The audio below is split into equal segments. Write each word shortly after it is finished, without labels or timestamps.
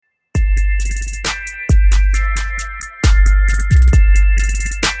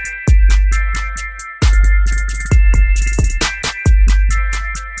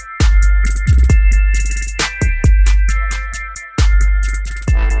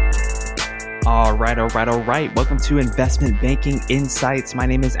All right. Welcome to Investment Banking Insights. My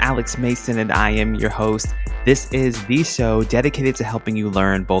name is Alex Mason and I am your host. This is the show dedicated to helping you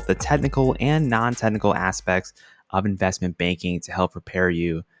learn both the technical and non-technical aspects of investment banking to help prepare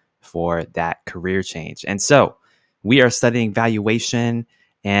you for that career change. And so we are studying valuation.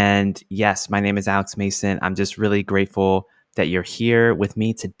 And yes, my name is Alex Mason. I'm just really grateful that you're here with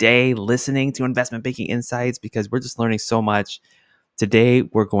me today listening to Investment Banking Insights because we're just learning so much. Today,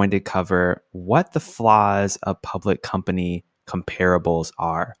 we're going to cover what the flaws of public company comparables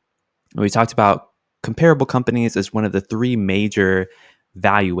are. We talked about comparable companies as one of the three major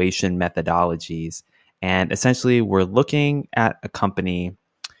valuation methodologies. And essentially, we're looking at a company,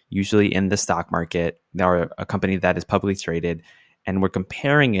 usually in the stock market, or a company that is publicly traded, and we're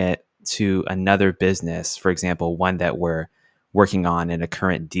comparing it to another business, for example, one that we're working on in a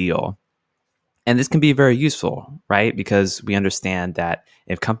current deal. And this can be very useful, right? Because we understand that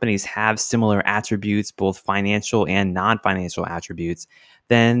if companies have similar attributes, both financial and non-financial attributes,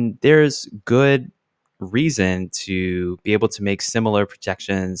 then there's good reason to be able to make similar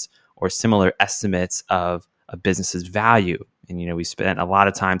projections or similar estimates of a business's value. And, we spent a lot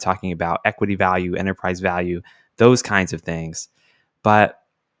of time talking about equity value, enterprise value, those kinds of things. But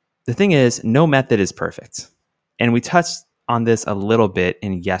the thing is, no method is perfect. And we touched on this a little bit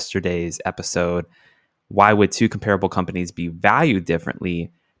in yesterday's episode. Why would two comparable companies be valued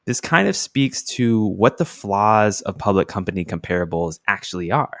differently? This kind of speaks to what the flaws of public company comparables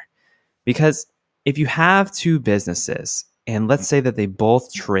actually are. Because if you have two businesses, and let's say that they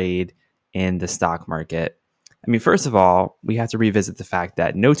both trade in the stock market, first of all, we have to revisit the fact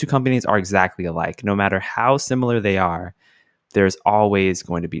that no two companies are exactly alike. No matter how similar they are, there's always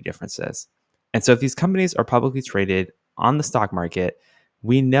going to be differences. And so if these companies are publicly traded on the stock market,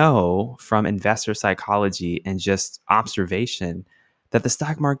 we know from investor psychology and just observation that the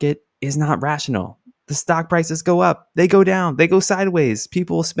stock market is not rational. The stock prices go up, they go down, they go sideways.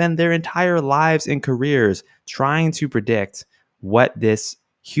 People spend their entire lives and careers trying to predict what this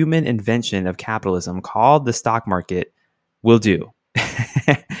human invention of capitalism called the stock market will do.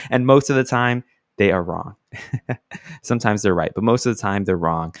 And most of the time, they are wrong. Sometimes they're right, but most of the time they're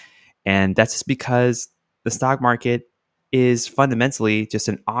wrong. And that's just because the stock market is fundamentally just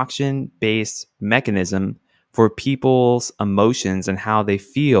an auction-based mechanism for people's emotions and how they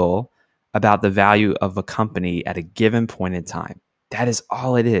feel about the value of a company at a given point in time. That is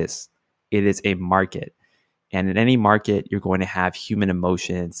all it is. It is a market. And in any market, you're going to have human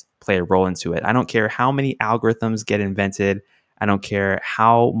emotions play a role into it. I don't care how many algorithms get invented. I don't care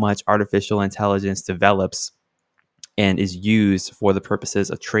how much artificial intelligence develops and is used for the purposes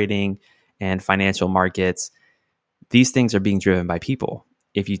of trading and financial markets. These things are being driven by people.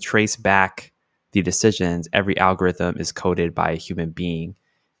 If you trace back the decisions, every algorithm is coded by a human being,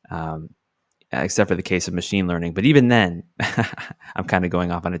 except for the case of machine learning. But even then, I'm kind of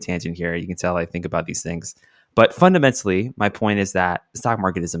going off on a tangent here. You can tell I think about these things. But fundamentally, my point is that the stock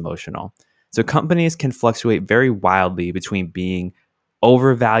market is emotional. So companies can fluctuate very wildly between being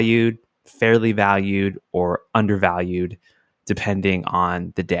overvalued, fairly valued, or undervalued, depending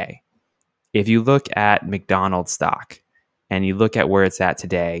on the day. If you look at McDonald's stock and you look at where it's at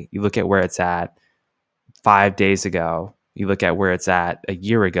today, you look at where it's at 5 days ago, you look at where it's at a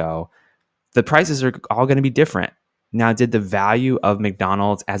year ago, the prices are all going to be different. Now, did the value of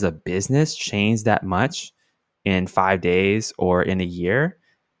McDonald's as a business change that much in 5 days or in a year?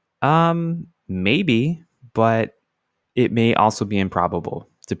 Maybe, but it may also be improbable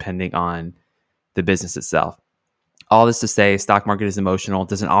depending on the business itself. All this to say, stock market is emotional. It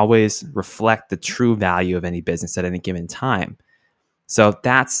doesn't always reflect the true value of any business at any given time. So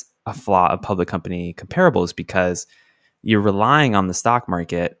that's a flaw of public company comparables because you're relying on the stock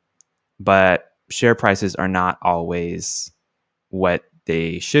market, but share prices are not always what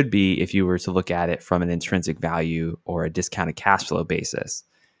they should be if you were to look at it from an intrinsic value or a discounted cash flow basis.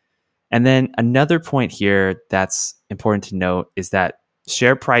 And then another point here that's important to note is that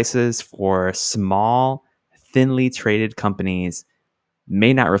share prices for small, thinly traded companies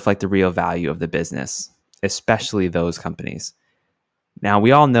may not reflect the real value of the business, especially those companies. Now,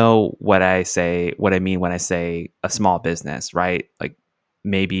 we all know what I mean when I say a small business, right? Like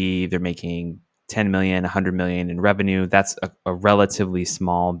maybe they're making 10 million, 100 million in revenue. That's a relatively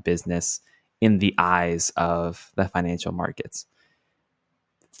small business in the eyes of the financial markets.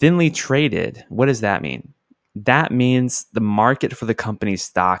 Thinly traded, what does that mean? That means the market for the company's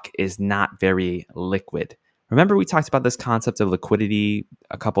stock is not very liquid. Remember, we talked about this concept of liquidity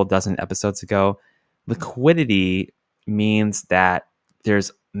a couple dozen episodes ago. Liquidity means that there's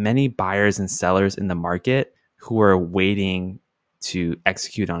many buyers and sellers in the market who are waiting to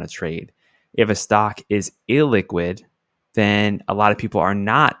execute on a trade. If a stock is illiquid, then a lot of people are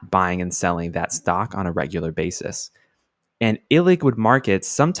not buying and selling that stock on a regular basis. And illiquid markets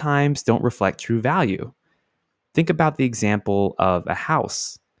sometimes don't reflect true value. Think about the example of a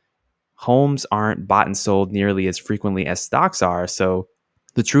house. Homes aren't bought and sold nearly as frequently as stocks are, so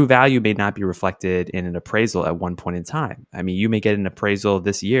the true value may not be reflected in an appraisal at one point in time. I mean, you may get an appraisal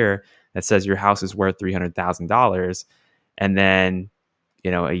this year that says your house is worth $300,000, and then,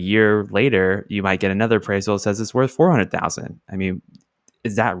 a year later, you might get another appraisal that says it's worth 400,000. I mean,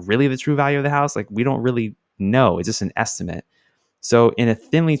 is that really the true value of the house? Like, we don't really know. It's just an estimate. So in a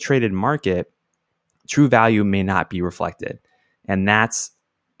thinly traded market, true value may not be reflected. And that's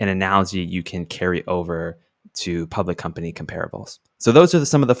an analogy you can carry over to public company comparables. So those are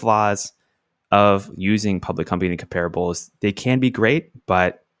some of the flaws of using public company comparables. They can be great,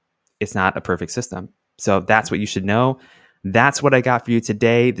 but it's not a perfect system. So that's what you should know. That's what I got for you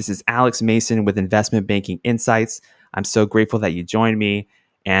today. This is Alex Mason with Investment Banking Insights. I'm so grateful that you joined me.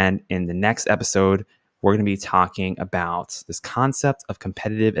 And in the next episode, we're going to be talking about this concept of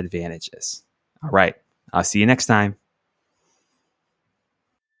competitive advantages. All right. I'll see you next time.